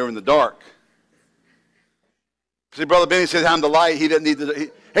 He's sitting there in the dark. See, Brother Benny says, I'm the light. He doesn't need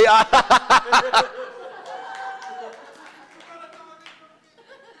the...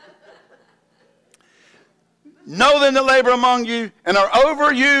 Know them that labor among you and are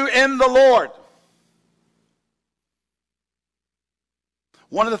over you in the Lord.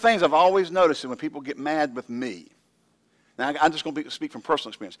 One of the things I've always noticed is when people get mad with me, now I'm just going to speak from personal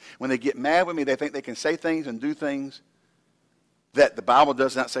experience. When they get mad with me, they think they can say things and do things that the Bible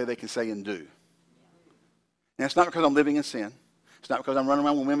does not say they can say and do. And it's not because I'm living in sin. It's not because I'm running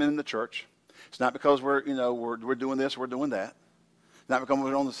around with women in the church. It's not because we're doing this, we're doing that. It's not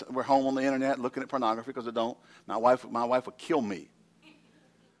because we're home on the internet looking at pornography, because I don't. My wife would kill me.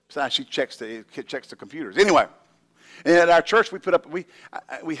 Besides, she checks the computers. Anyway. And at our church, we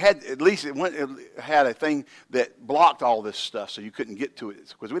had at least it had a thing that blocked all this stuff, so you couldn't get to it,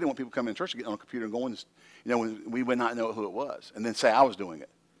 because we didn't want people coming in church to get on a computer and going, when we would not know who it was, and then say I was doing it.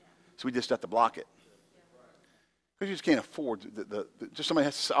 So we just had to block it, because you just can't afford just somebody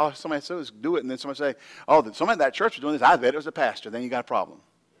has to do it, and then somebody say, somebody at that church was doing this. I bet it was a pastor. Then you got a problem.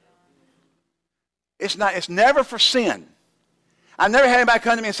 It's never for sin. I've never had anybody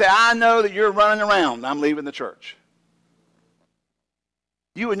come to me and say, I know that you're running around. I'm leaving the church.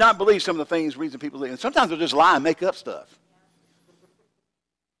 You would not believe some of the reasons people leave. And sometimes they'll just lie and make up stuff.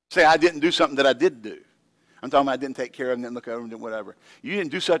 Say, I didn't do something that I did do. I'm talking about I didn't take care of them, didn't look over them, didn't whatever. You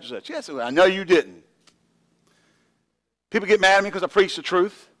didn't do such and such. Yes, I know you didn't. People get mad at me because I preach the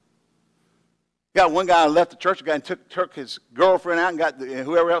truth. Got one guy who left the church, a guy and took his girlfriend out and got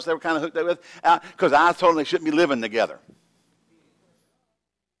whoever else they were kind of hooked up with out because I told them they shouldn't be living together.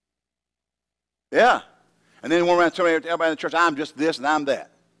 Yeah. And then he went around telling everybody in the church, I'm just this and I'm that.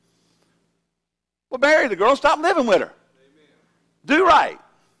 Well, marry the girl and stop living with her. Amen. Do right.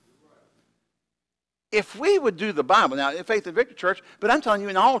 If we would do the Bible, now in Faith and Victory Church, but I'm telling you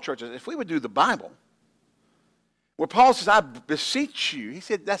in all churches, if we would do the Bible, where Paul says, I beseech you, he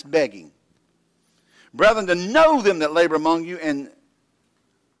said that's begging. Brethren, to know them that labor among you and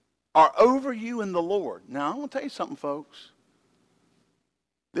are over you in the Lord. Now, I want to tell you something, folks.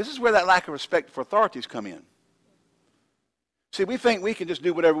 This is where that lack of respect for authorities come in. See, we think we can just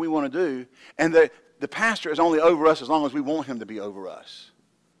do whatever we want to do, and the pastor is only over us as long as we want him to be over us.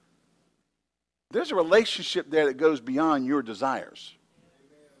 There's a relationship there that goes beyond your desires.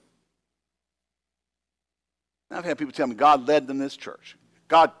 Now, I've had people tell me, God led them to this church.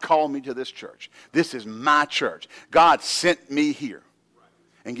 God called me to this church. This is my church. God sent me here.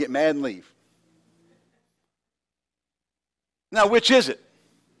 And get mad and leave. Now, which is it?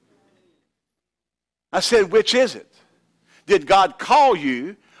 I said, which is it? Did God call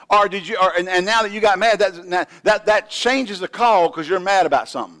you, or did you? And now that you got mad, that changes the call because you're mad about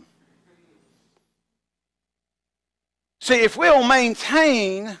something. See, if we'll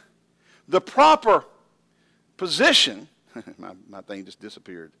maintain the proper position, my thing just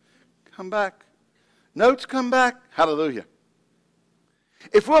disappeared. Come back. Notes come back. Hallelujah.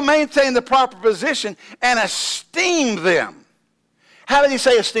 If we'll maintain the proper position and esteem them. How did he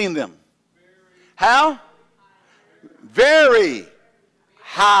say esteem them? How? Very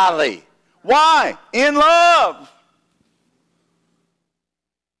highly. Why? In love.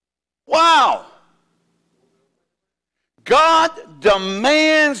 Wow. God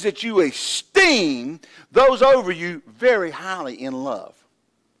demands that you esteem those over you very highly in love.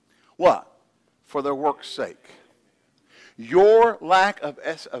 What? For their work's sake. Your lack of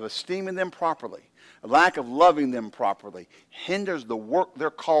esteeming them properly, a lack of loving them properly, hinders the work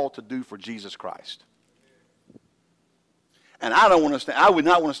they're called to do for Jesus Christ. And I would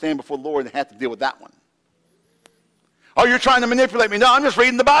not want to stand before the Lord and have to deal with that one. Oh, you're trying to manipulate me. No, I'm just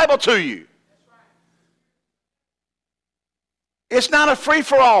reading the Bible to you. It's not a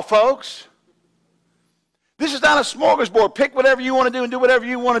free-for-all, folks. This is not a smorgasbord. Pick whatever you want to do and do whatever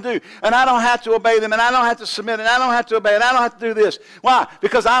you want to do. And I don't have to obey them, and I don't have to submit, and I don't have to obey, and I don't have to do this. Why?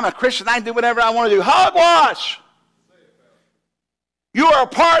 Because I'm a Christian. I can do whatever I want to do. Hogwash! You are a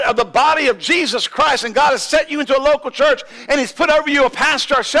part of the body of Jesus Christ, and God has set you into a local church, and He's put over you a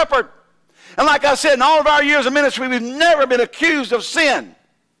pastor, a shepherd. And like I said, in all of our years of ministry, we've never been accused of sin.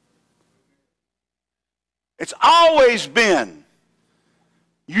 It's always been,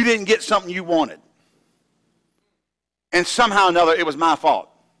 you didn't get something you wanted. And somehow or another, it was my fault.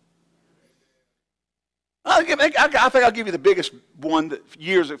 I think I'll give you the biggest one that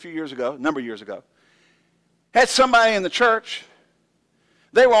a few years ago, a number of years ago. Had somebody in the church,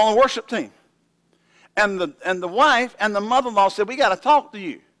 they were on the worship team. And the wife and the mother-in-law said, we got to talk to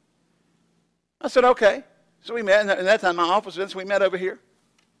you. I said, okay. So we met, and at that time my office was, so we met over here.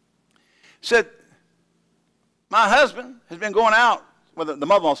 Said, my husband has been going out, well, the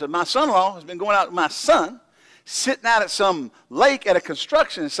mother-in-law said, my son-in-law has been going out with my son, sitting out at some lake at a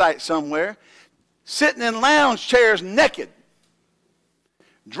construction site somewhere, sitting in lounge chairs naked,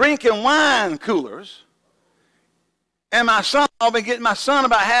 drinking wine coolers, and my son-in-law been getting my son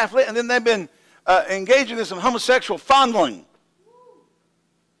about half lit, and then they've been engaging in some homosexual fondling.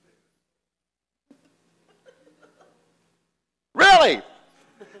 Really?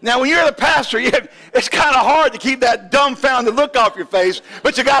 Now, when you're the pastor, it's kind of hard to keep that dumbfounded look off your face,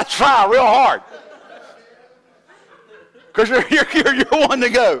 but you got to try real hard. Because you're one to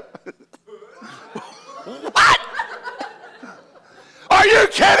go. What? Are you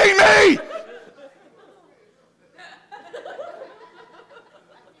kidding me?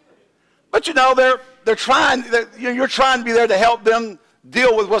 But you know, you're trying to be there to help them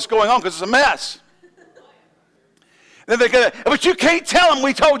deal with what's going on because it's a mess. But you can't tell them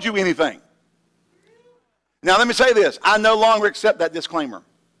we told you anything. Now let me say this. I no longer accept that disclaimer.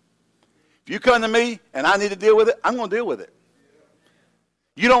 If you come to me and I need to deal with it, I'm going to deal with it.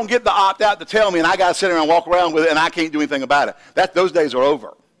 You don't get the opt-out to tell me and I got to sit there and walk around with it and I can't do anything about it. Those days are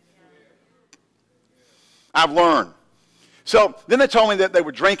over. I've learned. So then they told me that they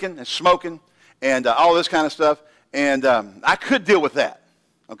were drinking and smoking and all this kind of stuff. And I could deal with that.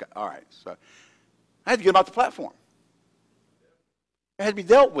 Okay, all right. So I had to get them off the platform. It had to be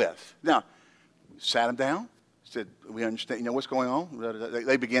dealt with. Now, sat them down, said, we understand, what's going on.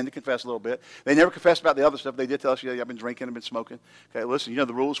 They began to confess a little bit. They never confessed about the other stuff. They did tell us, I've been drinking, I've been smoking. Okay, listen, the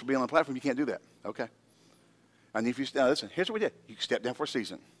rules for being on the platform, you can't do that. Okay. And if you, now listen, here's what we did. You can step down for a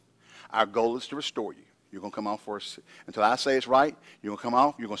season. Our goal is to restore you. You're going to come off for us until I say it's right. You're going to come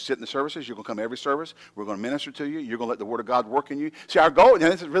off. You're going to sit in the services. You're going to come every service. We're going to minister to you. You're going to let the Word of God work in you. See, our goal, and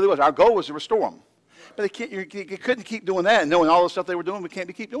this really was, our goal was to restore them. But you couldn't keep doing that and knowing all the stuff they were doing. We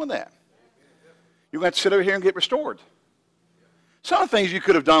can't keep doing that. You're going to have to sit over here and get restored. Some things you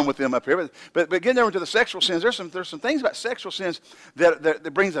could have done with them up here, but getting over to the sexual sins, there's some things about sexual sins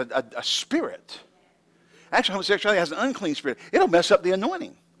that brings a spirit. Actually, homosexuality has an unclean spirit. It'll mess up the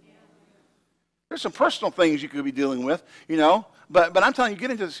anointing. There's some personal things you could be dealing with, But I'm telling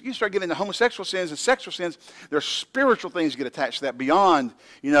you, you start getting into homosexual sins and sexual sins, there's spiritual things get attached to that beyond,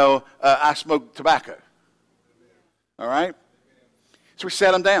 I smoke tobacco. All right? So we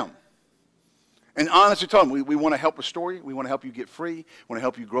sat them down. And honestly told them, we want to help restore you. We want to help you get free. We want to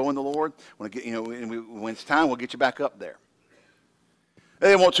help you grow in the Lord. We want to get, and when it's time, we'll get you back up there. They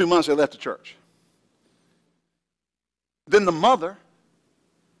didn't want 2 months, they left the church. Then the mother-in-law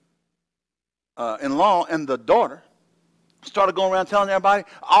and the daughter started going around telling everybody,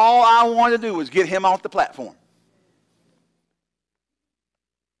 all I wanted to do was get him off the platform.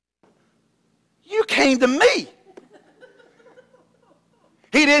 You came to me.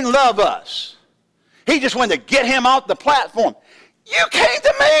 He didn't love us. He just wanted to get him off the platform. You came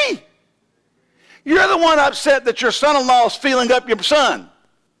to me. You're the one upset that your son-in-law is feeling up your son.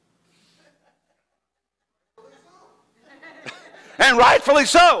 And rightfully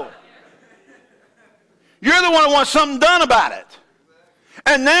so. You're the one who wants something done about it.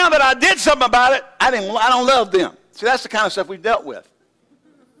 And now that I did something about it, I don't love them. See, that's the kind of stuff we've dealt with.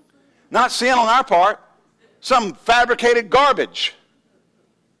 Not sin on our part, some fabricated garbage.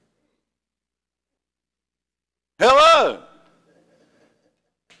 Hello.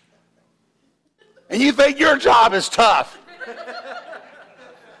 And you think your job is tough.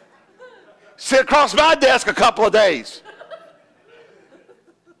 Sit across my desk a couple of days.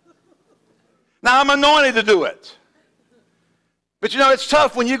 Now, I'm anointed to do it. But you know, it's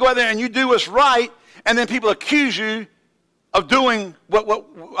tough when you go out there and you do what's right, and then people accuse you of doing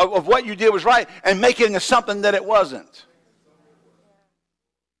what you did was right and making it something that it wasn't.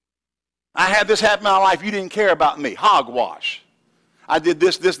 I had this happen in my life. You didn't care about me. Hogwash. I did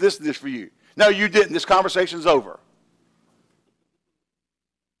this for you. No, you didn't. This conversation's over.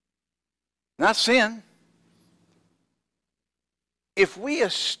 Not sin. If we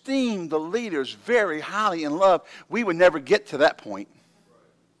esteem the leaders very highly in love, we would never get to that point.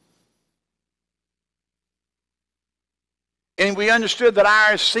 And we understood that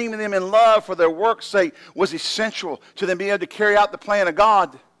our esteeming them in love for their work's sake was essential to them being able to carry out the plan of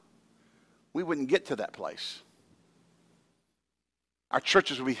God. We wouldn't get to that place. Our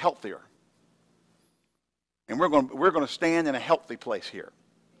churches would be healthier. And we're going to stand in a healthy place here.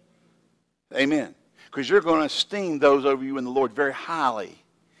 Amen. Because you're going to esteem those over you in the Lord very highly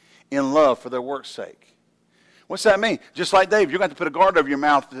in love for their work's sake. What's that mean? Just like David, you're going to have to put a guard over your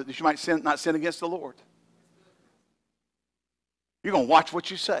mouth that you might not sin against the Lord. You're going to watch what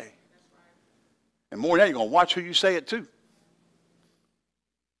you say. And more than that, you're going to watch who you say it to.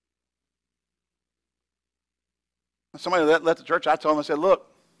 Somebody left the church, I told him, I said, look,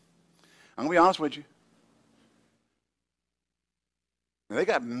 I'm going to be honest with you. And they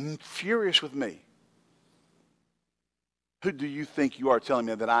got furious with me. Who do you think you are telling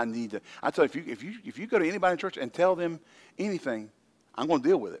me that I need to? I tell you, if you go to anybody in church and tell them anything, I'm going to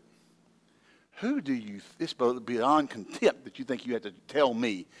deal with it. Who do you, it's beyond contempt that you think you have to tell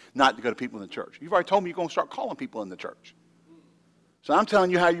me not to go to people in the church. You've already told me you're going to start calling people in the church. So I'm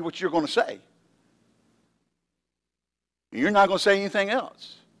telling you what you're going to say. You're not going to say anything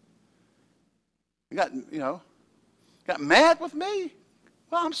else. You got mad with me?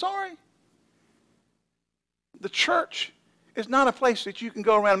 Well, I'm sorry. The church is not a place that you can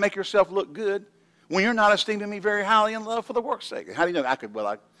go around and make yourself look good when you're not esteeming me very highly in love for the work's sake. How do you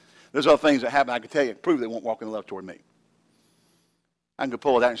know? There's other things that happen I can tell you prove they won't walk in love toward me. I can go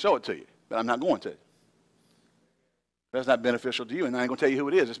pull it out and show it to you, but I'm not going to. That's not beneficial to you, and I ain't going to tell you who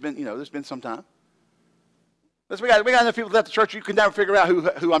it is. It's been some time. We got enough people at the church you can never figure out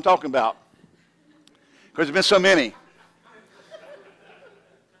who I'm talking about because there's been so many.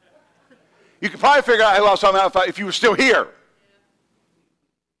 You could probably figure out who I was talking about if you were still here.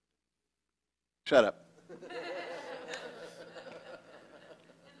 Shut up.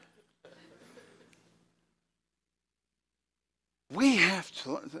 We have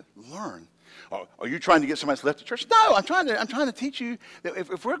to learn. Are you trying to get somebody to left the church? No, I'm trying to teach you that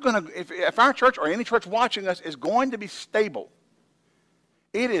if our church or any church watching us is going to be stable,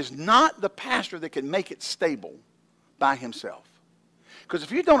 it is not the pastor that can make it stable by himself. Because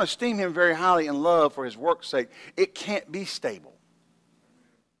if you don't esteem him very highly in love for his work's sake, it can't be stable.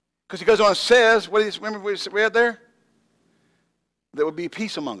 Because he goes on and says, remember what we read there? There would be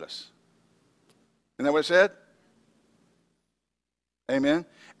peace among us. Isn't that what it said? Amen.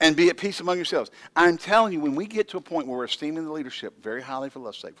 And be at peace among yourselves. I'm telling you, when we get to a point where we're esteeming the leadership very highly for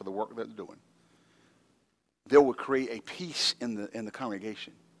love's sake, for the work that they're doing, they will create a peace in the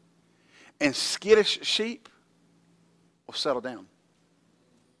congregation. And skittish sheep will settle down.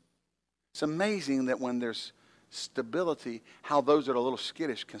 It's amazing that when there's stability, how those that are a little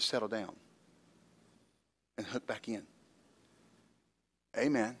skittish can settle down and hook back in.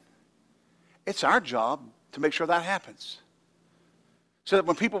 Amen. It's our job to make sure that happens. So that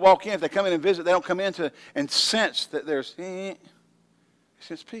when people walk in, if they come in and visit, they don't come in and sense that there's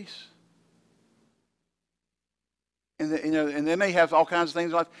sense peace. And they may have all kinds of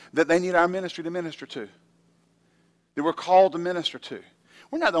things in life that they need our ministry to minister to. That we're called to minister to.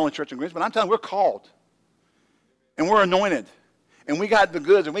 We're not the only church in Greece, but I'm telling you, we're called. And we're anointed. And we got the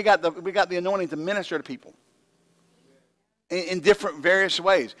goods, and we got the anointing to minister to people. In different, various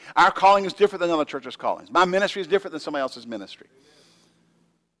ways. Our calling is different than other churches' callings. My ministry is different than somebody else's ministry.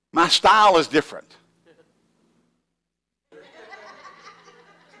 My style is different.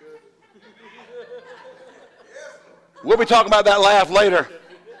 We'll be talking about that laugh later.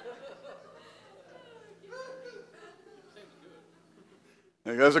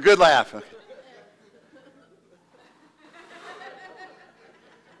 There goes a good laugh.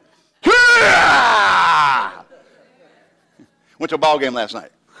 Went to a ball game last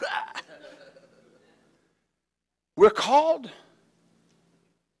night. We're called.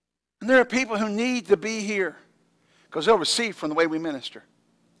 And there are people who need to be here because they'll receive from the way we minister.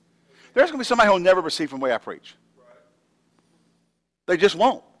 There's going to be somebody who will never receive from the way I preach. They just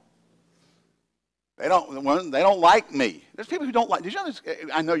won't. They don't like me. There's people who don't like. Did you know this?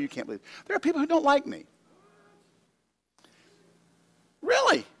 I know you can't believe it. There are people who don't like me.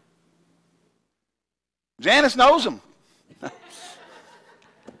 Really? Janice knows them.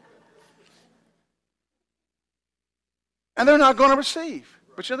 And they're not going to receive.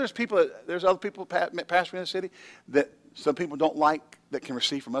 But you know, there's other people pastoring in the city that some people don't like that can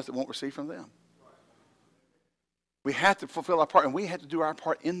receive from us that won't receive from them. We have to fulfill our part, and we have to do our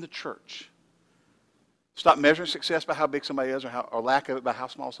part in the church. Stop measuring success by how big somebody is or lack of it by how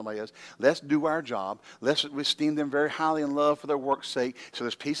small somebody is. Let's do our job. Let's esteem them very highly in love for their work's sake so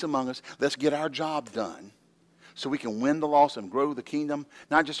there's peace among us. Let's get our job done so we can win the lost and grow the kingdom.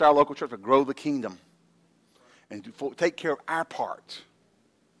 Not just our local church, but grow the kingdom. And take care of our part.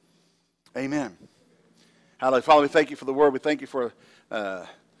 Amen. Hallelujah. Father, we thank you for the word. We thank you for the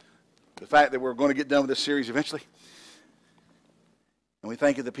fact that we're going to get done with this series eventually. And we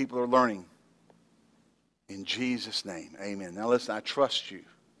thank you that people are learning. In Jesus' name, amen. Now listen, I trust you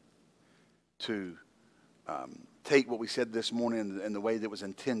to take what we said this morning in the way that was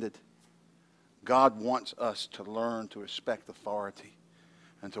intended. God wants us to learn to respect authority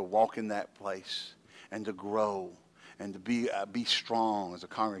and to walk in that place and to grow and to be strong as a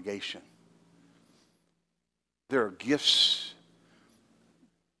congregation. There are gifts.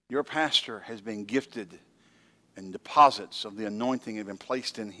 Your pastor has been gifted and deposits of the anointing have been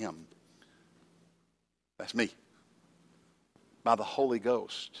placed in him. That's me. By the Holy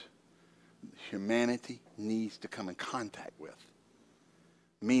Ghost. Humanity needs to come in contact with.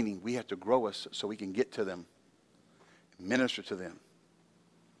 Meaning we have to grow us so we can get to them. Minister to them.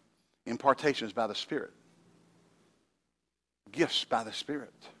 Impartation is by the Spirit. Gifts by the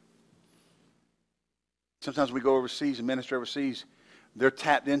Spirit. Sometimes we go overseas and minister overseas. They're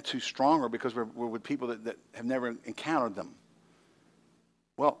tapped into stronger because we're with people that have never encountered them.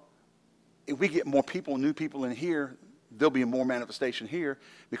 Well, if we get more people, new people in here, there'll be more manifestation here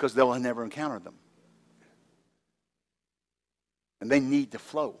because they'll have never encountered them. And they need to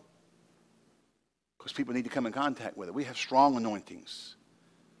flow because people need to come in contact with it. We have strong anointings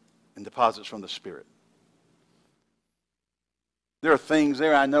and deposits from the Spirit. There are things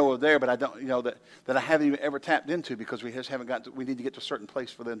there I know are there, but I don't, that I haven't even ever tapped into because we just haven't got to, we need to get to a certain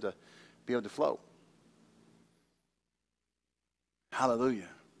place for them to be able to flow. Hallelujah.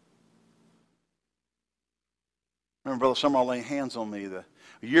 I remember Brother Summerall laying hands on me a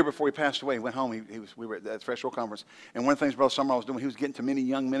year before he passed away. He went home. We were at that Fresh Oil Conference. And one of the things Brother Summerall was doing, he was getting to many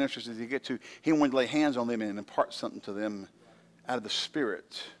young ministers as he get to. He wanted to lay hands on them and impart something to them out of the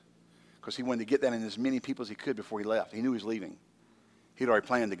Spirit. Because he wanted to get that in as many people as he could before he left. He knew he was leaving. He'd already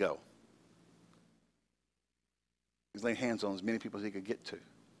planned to go. He was laying hands on as many people as he could get to.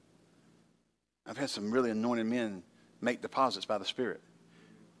 I've had some really anointed men make deposits by the Spirit.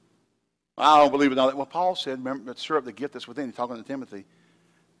 I don't believe in all that. Well, Paul said, remember, stir up the gift that's within you, talking to Timothy,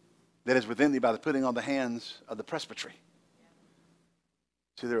 that is within thee by the putting on the hands of the presbytery.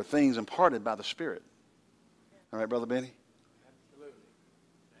 See, there are things imparted by the Spirit. All right, Brother Benny? Absolutely.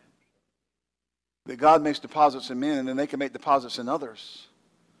 That God makes deposits in men, and then they can make deposits in others.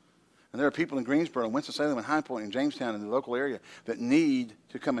 And there are people in Greensboro, and Winston-Salem, and High Point, and Jamestown, in the local area, that need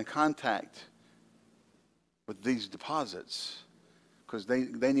to come in contact with these deposits. Because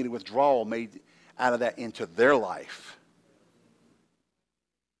they need a withdrawal made out of that into their life.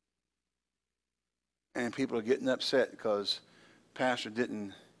 And people are getting upset because Pastor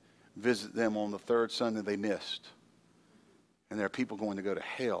didn't visit them on the third Sunday they missed. And there are people going to go to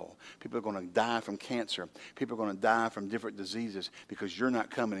hell. People are going to die from cancer. People are going to die from different diseases because you're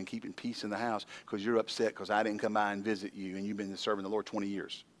not coming and keeping peace in the house because you're upset because I didn't come by and visit you and you've been serving the Lord 20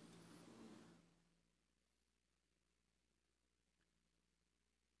 years.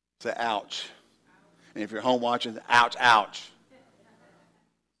 Say, ouch. And if you're home watching, ouch, ouch.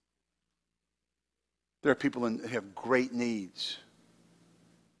 There are people who have great needs.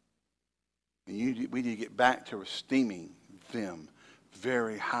 And we need to get back to esteeming them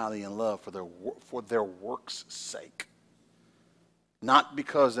very highly in love for their work's sake. Not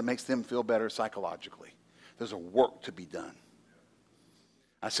because it makes them feel better psychologically. There's a work to be done.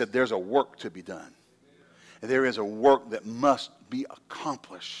 I said there's a work to be done. There is a work that must be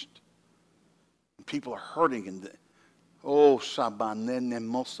accomplished. And people are hurting. And oh, shabanene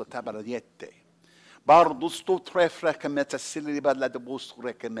mosa tabarayete.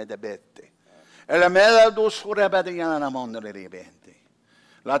 La mela dosura badiana monere ribente.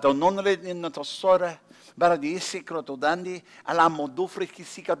 La tononre in tosora baradi secreto dandi ala modufri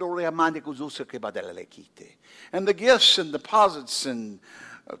kisikadore amande kuzusa ke badele kite. And the gifts and deposits and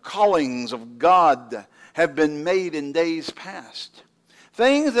callings of God have been made in days past.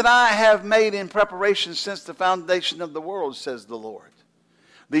 Things that I have made in preparation since the foundation of the world, says the Lord.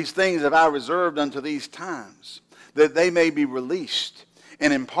 These things have I reserved unto these times, that they may be released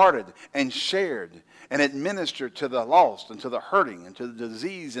and imparted and shared and administered to the lost and to the hurting and to the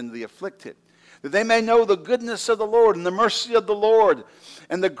diseased and the afflicted, that they may know the goodness of the Lord and the mercy of the Lord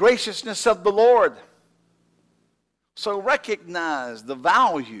and the graciousness of the Lord. So recognize the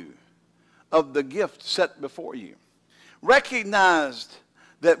value of the gift set before you. Recognize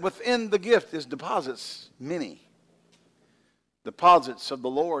that within the gift is deposits, many. Deposits of the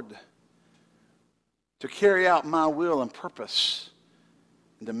Lord to carry out my will and purpose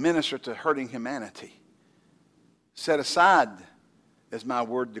and to minister to hurting humanity. Set aside, as my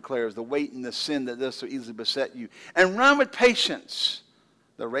word declares, the weight and the sin that does so easily beset you, and run with patience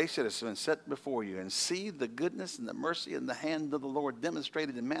the race that has been set before you, and see the goodness and the mercy and the hand of the Lord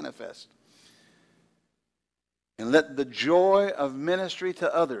demonstrated and manifest. And let the joy of ministry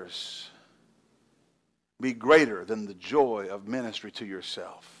to others be greater than the joy of ministry to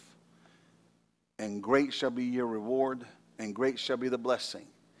yourself. And great shall be your reward, and great shall be the blessing,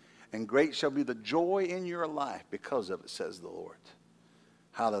 and great shall be the joy in your life because of it, says the Lord.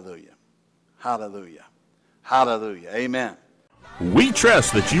 Hallelujah. Hallelujah. Hallelujah. Amen. We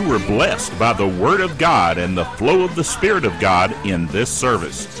trust that you were blessed by the Word of God and the flow of the Spirit of God in this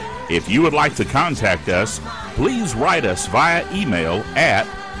service. If you would like to contact us, please write us via email at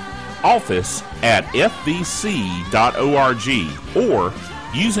office@fvc.org or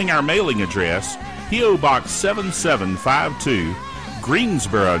using our mailing address, P.O. Box 7752,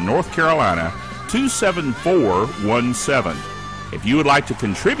 Greensboro, North Carolina, 27417. If you would like to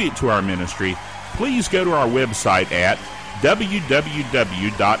contribute to our ministry, please go to our website at www.fvc.org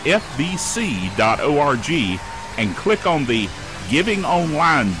and click on the Giving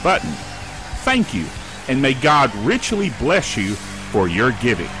Online button. Thank you, and may God richly bless you for your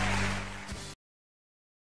giving.